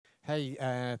Hey,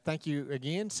 thank you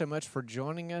again so much for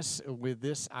joining us with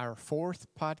this our fourth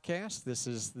podcast.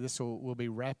 We'll be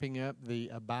wrapping up the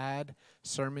Abide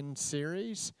sermon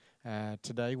series.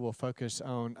 Today we'll focus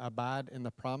on abide in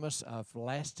the promise of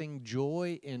lasting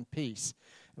joy and peace,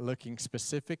 looking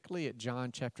specifically at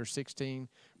John chapter 16,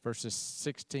 verses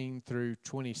 16 through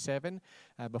 27.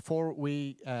 Before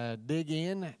we dig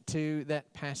in to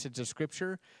that passage of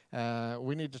Scripture,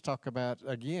 we need to talk about,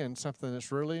 again, something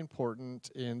that's really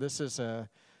important, and this is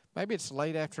maybe it's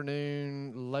late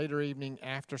afternoon, later evening,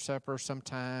 after supper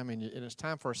sometime, and it's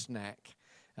time for a snack.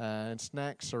 And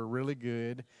snacks are really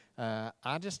good.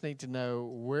 I just need to know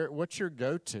what's your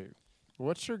go-to?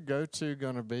 What's your go-to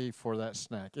going to be for that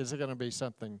snack? Is it going to be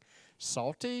something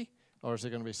salty or is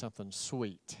it going to be something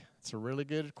sweet? It's a really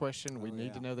good question. We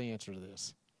need to know the answer to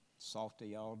this.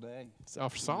 Salty all day.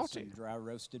 Salty? Some dry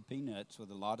roasted peanuts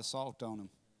with a lot of salt on them.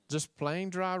 Just plain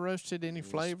dry roasted, any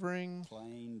flavoring?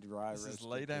 Plain dry roasted. This is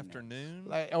late peanuts. afternoon?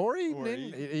 Or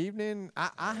evening.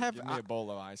 I have. Give me a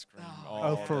bowl of ice cream.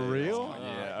 For day real? long.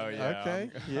 Yeah. Oh, yeah. Okay,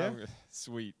 yeah.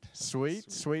 Sweet.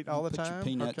 Sweet all the Put time? your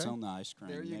peanuts Okay. on the ice cream.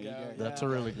 There you go. That's a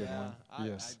really good one.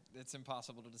 Yes. It's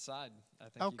impossible to decide. I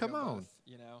think Oh, you come go on. both,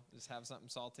 just have something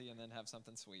salty and then have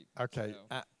something sweet. Okay,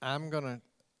 So, I'm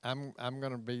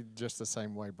gonna be just the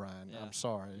same way, Brian. Yeah. I'm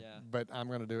sorry, Yeah. but I'm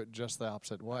gonna do it just the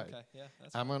opposite way. okay, yeah,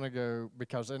 that's I'm fine. gonna go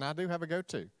and I do have a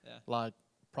go-to. Yeah. Like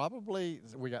probably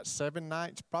we got 7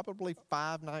 nights, probably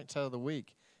 5 nights out of the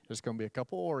week. There's gonna be a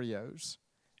couple Oreos,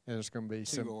 and there's gonna be Two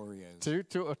some Oreos. two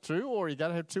Oreo. You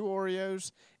gotta have 2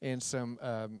 Oreos and some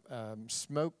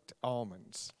smoked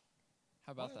almonds.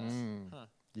 How about that? Huh.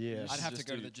 Yes. I'd have to just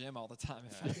go to do- the gym all the time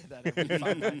if I did that every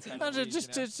 5 nights out No, of the week,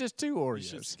 just 2 You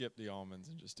should Oreos. skip the almonds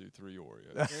and just do 3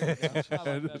 Oreos. There you go.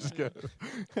 I like Let's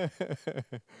that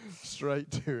go.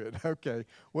 Straight to it. Okay.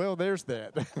 Well, there's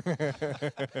that.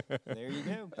 There you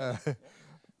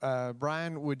go.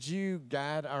 Brian, would you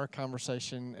guide our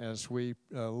conversation as we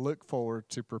look forward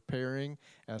to preparing,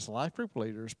 as life group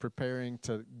leaders, preparing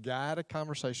to guide a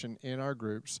conversation in our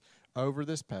groups over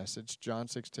this passage, John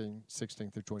 16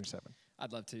 through 27?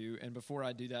 I'd love to. And before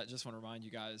I do that, just want to remind you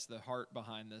guys the heart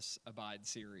behind this Abide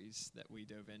series that we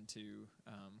dove into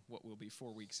what will be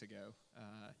 4 weeks ago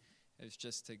is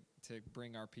just to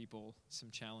bring our people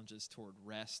some challenges toward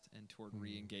rest and toward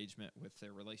re-engagement with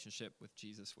their relationship with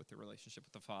Jesus, with their relationship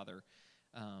with the Father,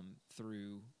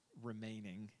 through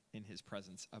remaining in His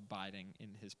presence, abiding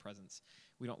in His presence.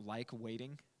 We don't like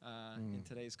waiting in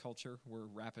today's culture. We're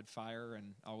rapid fire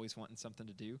and always wanting something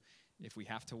to do. If we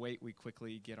have to wait, we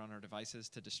quickly get on our devices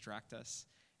to distract us.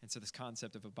 And so this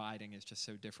concept of abiding is just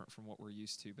so different from what we're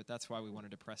used to. But that's why we wanted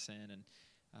to press in and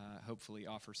hopefully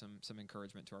offer some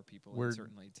encouragement to our people. We're- and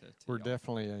certainly to We're y'all.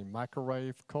 definitely a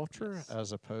microwave culture Yes.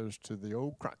 as opposed to the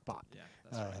old crock pot. Yeah,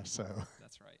 that's right. So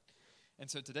That's right. And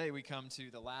so today we come to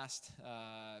the last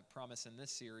promise in this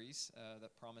series, the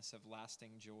promise of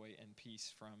lasting joy and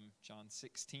peace from John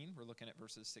 16. We're looking at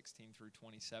verses 16 through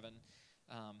 27.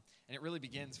 And it really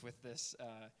begins with this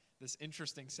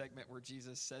interesting segment where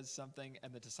Jesus says something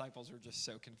and the disciples are just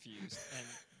so confused. And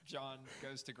John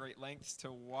goes to great lengths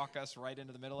to walk us right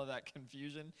into the middle of that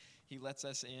confusion. He lets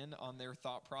us in on their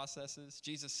thought processes.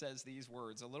 Jesus says these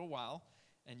words, "A little while,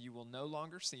 and you will no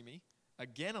longer see me.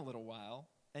 Again, a little while,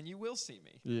 and you will see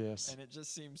me." yes. And it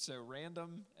just seems so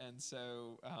random and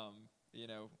so,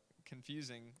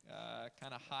 confusing,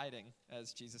 kind of hiding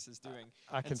as Jesus is doing.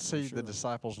 I And can so- see the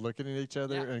disciples looking at each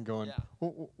other Yeah, and going, yeah.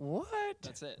 What?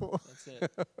 That's it. That's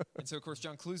it. And so, of course,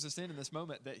 John clues us in this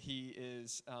moment that he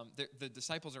is, the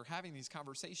disciples are having these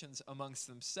conversations amongst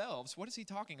themselves. What is he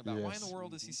talking about? Why in Yes. the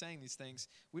world is he saying these things?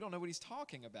 We don't know what he's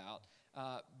talking about,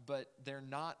 but they're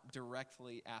not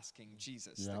directly asking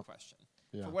Jesus the Yep. question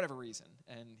Yeah. for whatever reason.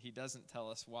 And he doesn't tell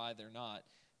us why they're not,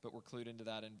 but we're clued into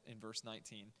that in verse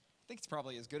 19. I think it's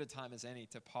probably as good a time as any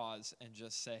to pause and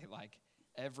just say, like,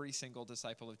 every single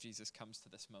disciple of Jesus comes to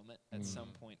this moment at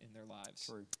some point in their lives.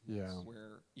 True. Yeah.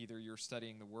 Where either you're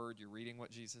studying the Word, you're reading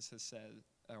what Jesus has said,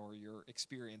 or you're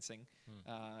experiencing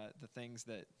the things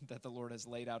that the Lord has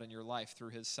laid out in your life through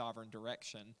His sovereign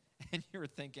direction, and you're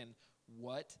thinking,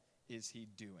 what is He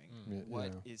doing? Yeah,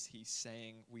 What yeah. is He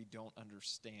saying? We don't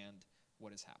understand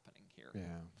what is happening here.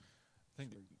 Yeah. I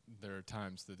think there are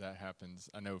times that happens.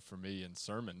 I know for me in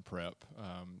sermon prep,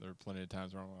 there are plenty of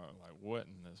times where I'm like, what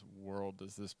in this world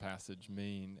does this passage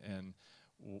mean? And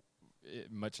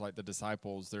much like the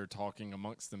disciples, they're talking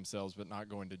amongst themselves but not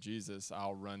going to Jesus.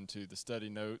 I'll run to the study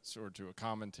notes or to a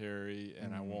commentary,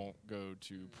 and I won't go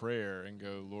to prayer and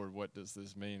go, Lord, what does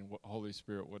this mean? Holy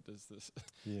Spirit, what does this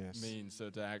Yes. mean? So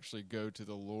to actually go to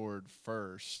the Lord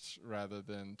first rather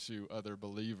than to other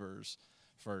believers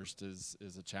first is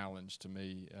a challenge to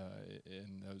me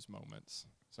in those moments.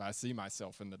 So I see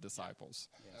myself in the disciples.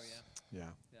 Yes. Oh, yeah. Yeah.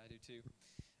 Yeah, I do too.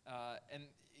 And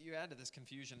you add to this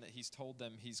confusion that he's told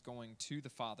them he's going to the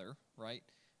Father, right?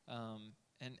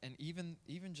 And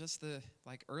even just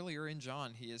like earlier in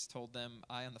John, he has told them,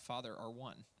 I and the Father are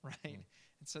one, right?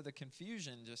 And so the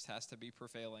confusion just has to be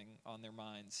prevailing on their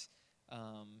minds.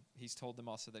 He's told them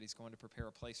also that he's going to prepare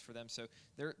a place for them. So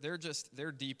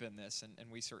they're deep in this,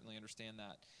 and we certainly understand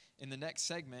that. In the next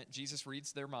segment, Jesus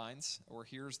reads their minds or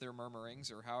hears their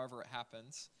murmurings or however it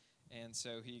happens. And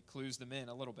so he clues them in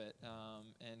a little bit,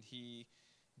 and he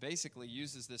basically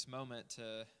uses this moment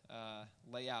to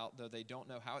lay out, though they don't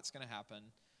know how it's going to happen,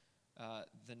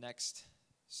 the next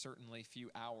certainly few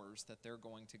hours that they're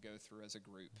going to go through as a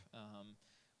group,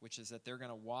 which is that they're going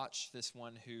to watch this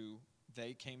one who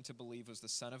they came to believe was the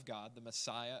Son of God, the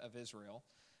Messiah of Israel,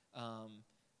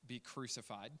 be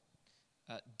crucified,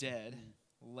 dead,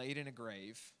 laid in a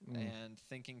grave, and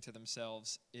thinking to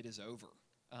themselves, it is over.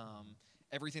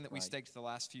 Everything that we staked the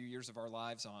last few years of our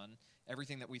lives on,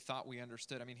 everything that we thought we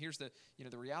understood. I mean, here's the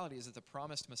reality is that the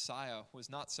promised Messiah was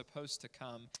not supposed to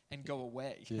come and go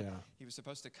away. Yeah. He was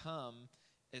supposed to come,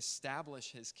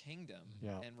 establish his kingdom,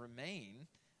 Yeah. and remain,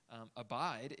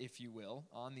 abide, if you will,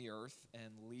 on the earth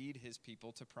and lead his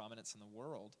people to prominence in the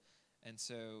world. And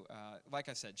so, like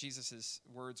I said, Jesus'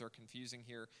 words are confusing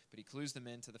here, but he clues them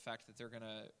into the fact that they're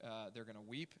gonna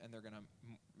weep and they're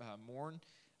gonna mourn.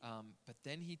 But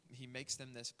then he makes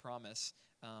them this promise.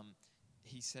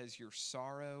 He says, your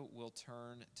sorrow will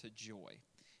turn to joy.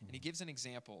 And he gives an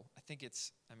example.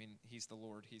 He's the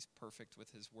Lord. He's perfect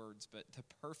with his words. But the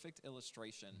perfect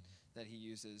illustration that he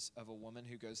uses of a woman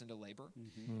who goes into labor.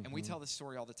 And we tell this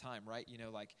story all the time, right?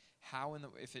 Like how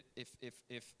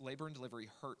if labor and delivery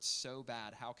hurts so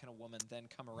bad, how can a woman then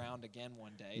come around again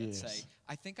one day and say,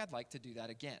 I think I'd like to do that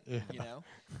again,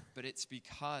 But it's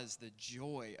because the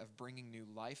joy of bringing new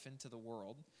life into the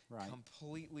world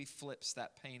completely flips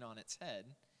that pain on its head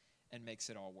and makes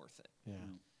it all worth it. Yeah.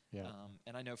 Yeah.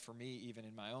 And I know for me, even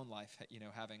in my own life,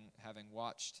 having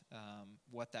watched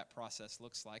what that process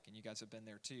looks like, and you guys have been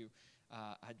there too,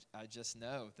 I just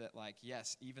know that,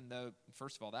 yes, even though,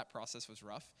 first of all, that process was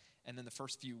rough, and then the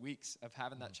first few weeks of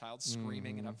having that child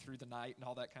screaming and up through the night and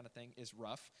all that kind of thing is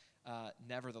rough,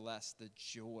 nevertheless, the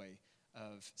joy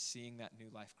of seeing that new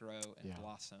life grow and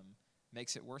blossom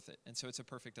makes it worth it. And so it's a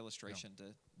perfect illustration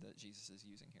that Jesus is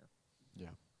using here. Yeah.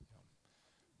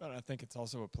 But I think it's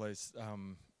also a place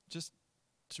just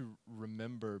to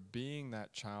remember being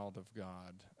that child of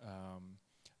God,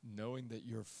 knowing that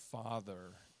your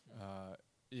Father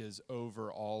is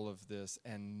over all of this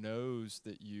and knows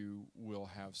that you will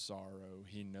have sorrow.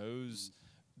 He knows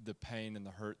the pain and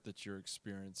the hurt that you're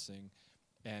experiencing,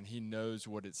 and he knows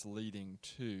what it's leading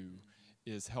to,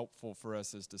 is helpful for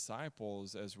us as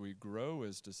disciples, as we grow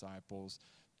as disciples,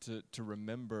 to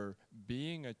remember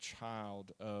being a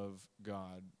child of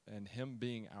God and him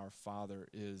being our Father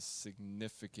is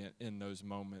significant in those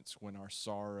moments when our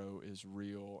sorrow is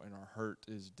real and our hurt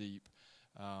is deep.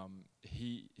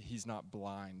 He's not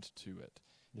blind to it.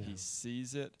 Yeah. He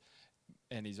sees it,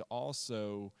 and he's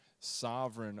also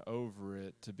sovereign over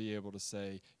it to be able to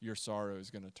say, your sorrow is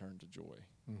going to turn to joy.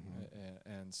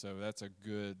 And so that's a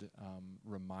good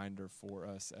reminder for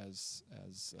us as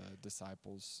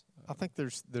disciples. I think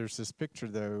there's this picture,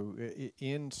 though.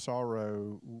 In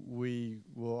sorrow, we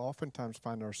will oftentimes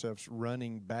find ourselves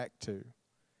running back to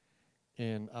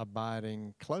and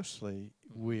abiding closely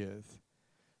with.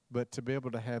 But to be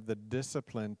able to have the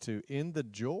discipline to, in the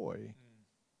joy,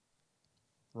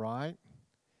 right?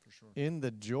 For sure. In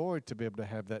the joy, to be able to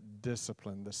have that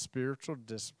discipline, the spiritual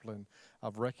discipline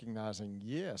of recognizing,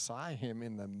 yes, I am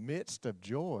in the midst of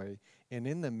joy. And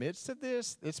in the midst of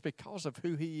this, it's because of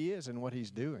who he is and what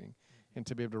he's doing. And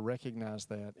to be able to recognize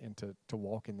that and to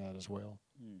walk in that as well.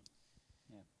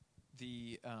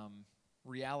 The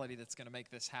reality that's going to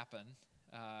make this happen,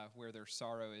 where their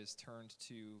sorrow is turned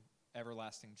to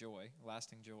everlasting joy,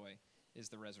 lasting joy, is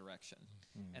the resurrection.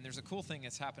 And there's a cool thing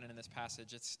that's happening in this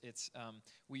passage. It's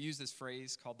we use this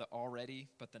phrase called the already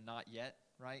but the not yet,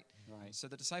 right? So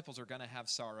the disciples are going to have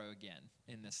sorrow again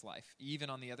in this life, even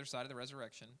on the other side of the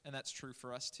resurrection. And that's true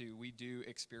for us too. We do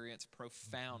experience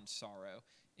profound sorrow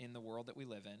in the world that we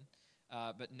live in.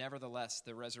 But nevertheless,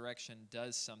 the resurrection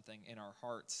does something in our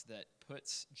hearts that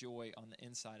puts joy on the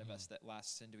inside of us that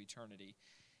lasts into eternity.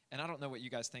 And I don't know what you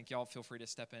guys think. Y'all feel free to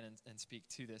step in and speak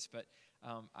to this. But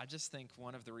I just think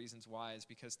one of the reasons why is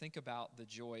because think about the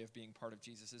joy of being part of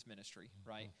Jesus' ministry,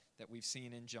 right? That we've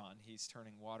seen in John. He's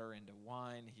turning water into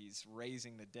wine. He's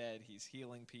raising the dead. He's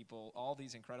healing people. All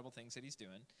these incredible things that he's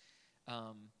doing.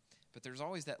 But there's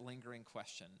always that lingering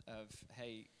question of,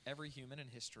 hey, every human in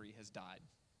history has died,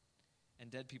 and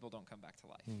dead people don't come back to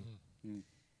life. Mm.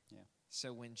 Yeah.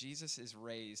 So when Jesus is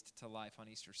raised to life on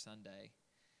Easter Sunday,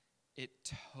 it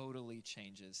totally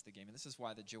changes the game. And this is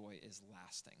why the joy is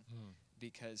lasting,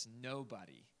 because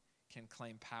nobody can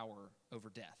claim power over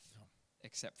death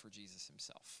except for Jesus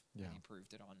himself. Yeah. And he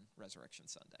proved it on Resurrection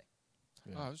Sunday.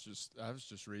 Yeah. I was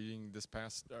just reading this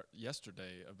past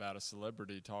yesterday about a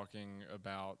celebrity talking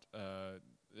about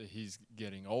he's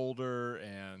getting older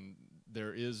and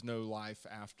there is no life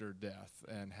after death,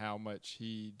 and how much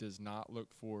he does not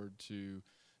look forward to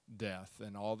death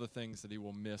and all the things that he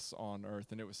will miss on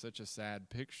earth. And it was such a sad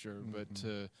picture, but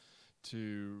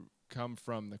to come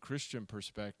from the Christian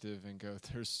perspective and go,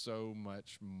 there's so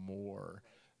much more,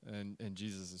 and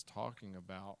Jesus is talking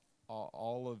about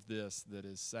all of this that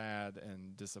is sad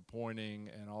and disappointing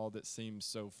and all that seems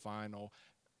so final.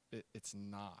 It's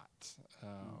not,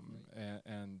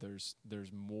 and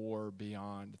there's more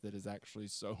beyond that is actually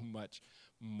so much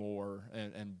more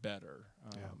and better,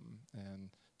 and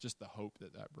just the hope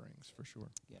that brings, for sure.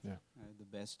 Yeah. The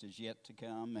best is yet to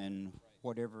come, and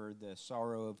whatever the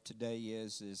sorrow of today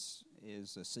is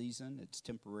a season. It's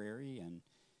temporary, and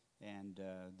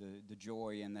the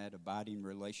joy in that abiding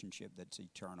relationship that's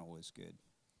eternal is good.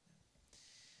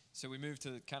 So we move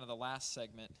to kind of the last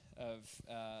segment of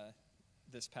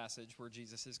this passage, where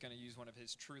Jesus is going to use one of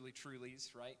his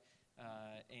trulies, right?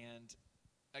 And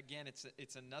again,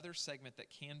 it's another segment that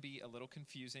can be a little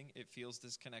confusing. It feels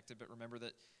disconnected, but remember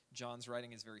that John's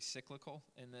writing is very cyclical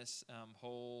in this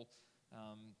whole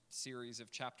series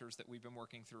of chapters that we've been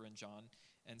working through in John.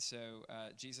 And so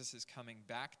Jesus is coming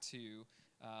back to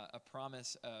a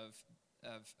promise of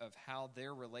how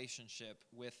their relationship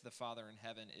with the Father in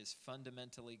heaven is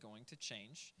fundamentally going to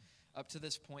change. Up to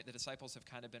this point, the disciples have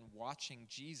kind of been watching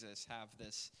Jesus have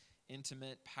this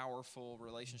intimate, powerful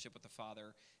relationship with the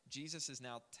Father. Jesus is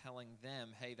now telling them,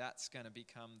 hey, that's going to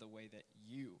become the way that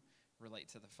you relate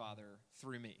to the Father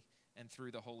through me and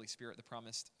through the Holy Spirit, the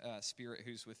promised Spirit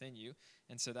who's within you.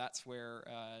 And so that's where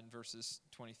in verses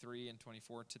 23 and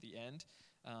 24 to the end,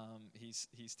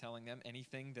 he's telling them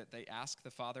anything that they ask the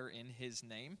Father in his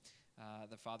name,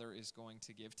 the Father is going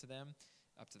to give to them.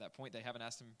 Up to that point, they haven't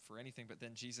asked him for anything, but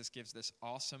then Jesus gives this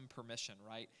awesome permission,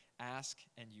 right? Ask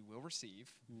and you will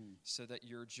receive, so that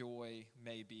your joy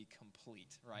may be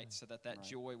complete, right? So that Right.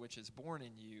 joy which is born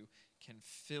in you can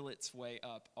fill its way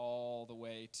up all the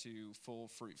way to full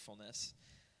fruitfulness.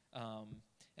 And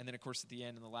then, of course, at the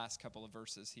end, in the last couple of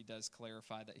verses, he does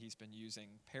clarify that he's been using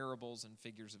parables and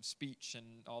figures of speech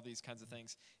and all these kinds of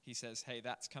things. He says, hey,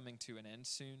 that's coming to an end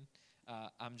soon.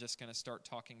 I'm just going to start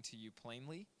talking to you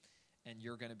plainly, and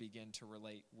you're going to begin to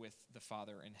relate with the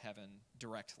Father in heaven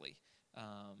directly.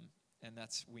 And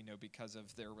that's, we know, because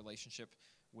of their relationship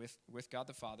with God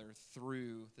the Father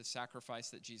through the sacrifice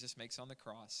that Jesus makes on the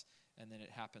cross, and then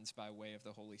it happens by way of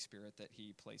the Holy Spirit that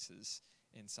he places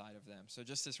inside of them. So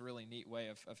just this really neat way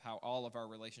of how all of our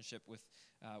relationship with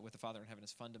the Father in heaven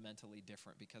is fundamentally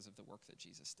different because of the work that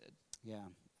Jesus did. Yeah,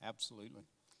 absolutely.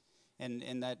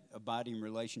 And that abiding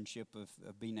relationship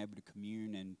of being able to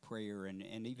commune in prayer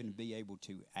and even be able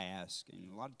to ask.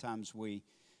 And a lot of times we,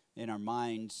 in our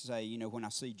minds, say, when I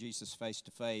see Jesus face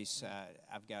to face,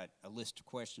 I've got a list of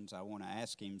questions I want to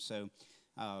ask him. So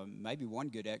maybe one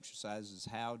good exercise is,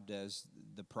 how does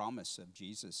the promise of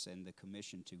Jesus and the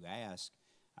commission to ask,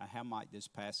 how might this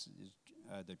passage,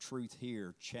 the truth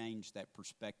here, change that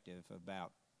perspective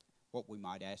about what we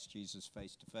might ask Jesus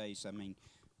face to face? I mean,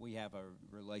 we have a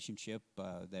relationship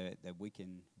that we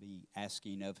can be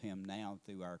asking of him now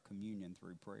through our communion,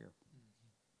 through prayer.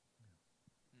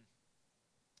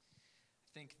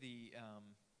 I think the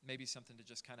maybe something to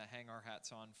just kind of hang our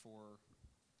hats on for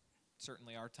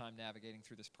certainly our time navigating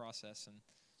through this process and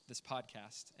this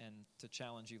podcast, and to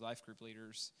challenge you life group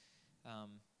leaders,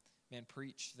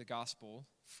 preach the gospel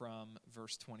from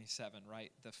verse 27,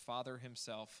 right? The Father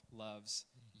himself loves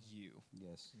you.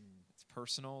 Yes. It's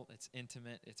personal, it's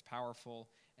intimate, it's powerful,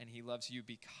 and he loves you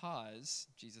because,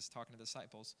 Jesus talking to the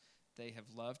disciples, they have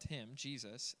loved him,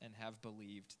 Jesus, and have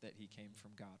believed that he came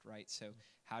from God, right? So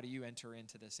how do you enter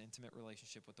into this intimate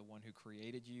relationship with the one who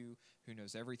created you, who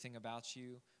knows everything about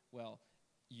you? Well,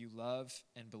 you love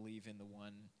and believe in the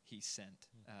one he sent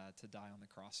to die on the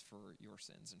cross for your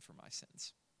sins and for my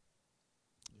sins.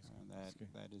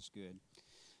 That is good.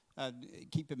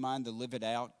 Keep in mind to live it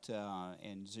out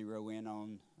and zero in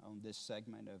on this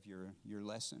segment of your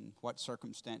lesson. What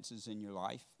circumstances in your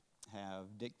life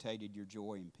have dictated your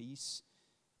joy and peace?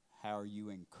 How are you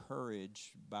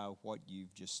encouraged by what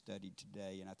you've just studied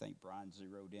today? And I think Brian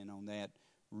zeroed in on that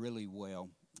really well.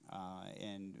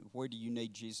 And where do you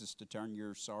need Jesus to turn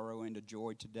your sorrow into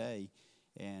joy today?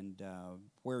 And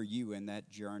where are you in that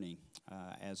journey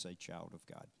as a child of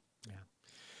God? Yeah.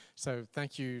 So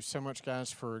thank you so much,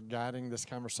 guys, for guiding this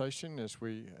conversation as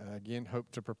we, again,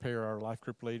 hope to prepare our life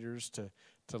group leaders to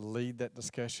lead that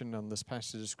discussion on this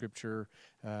passage of Scripture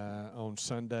on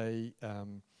Sunday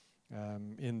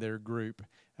in their group.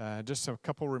 Just a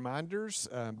couple reminders.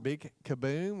 Big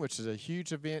Kaboom, which is a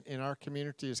huge event in our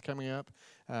community, is coming up.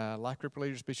 Life group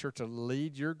leaders, be sure to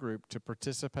lead your group to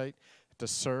participate, to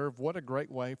serve. What a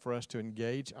great way for us to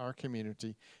engage our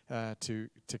community, to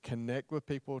connect with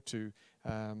people, to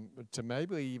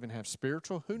maybe even have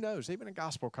spiritual, who knows, even a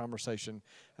gospel conversation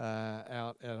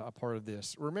out a part of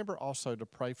this. Remember also to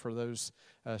pray for those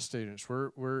students.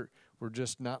 We're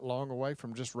just not long away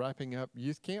from just wrapping up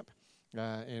youth camp.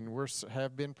 And we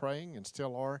have been praying and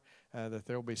still are that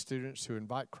there will be students who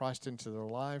invite Christ into their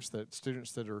lives, that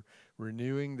students that are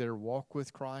renewing their walk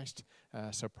with Christ.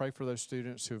 So pray for those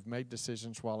students who have made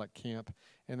decisions while at camp.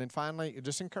 And then finally,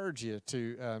 just encourage you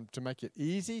to make it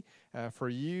easy for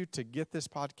you to get this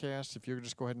podcast. If you'll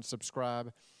just go ahead and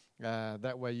subscribe,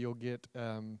 that way you'll get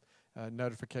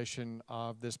notification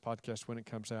of this podcast when it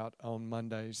comes out on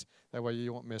Mondays. That way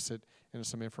you won't miss it, and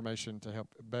some information to help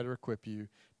better equip you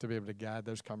to be able to guide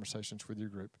those conversations with your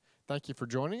group. Thank you for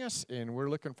joining us, and we're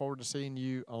looking forward to seeing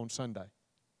you on Sunday.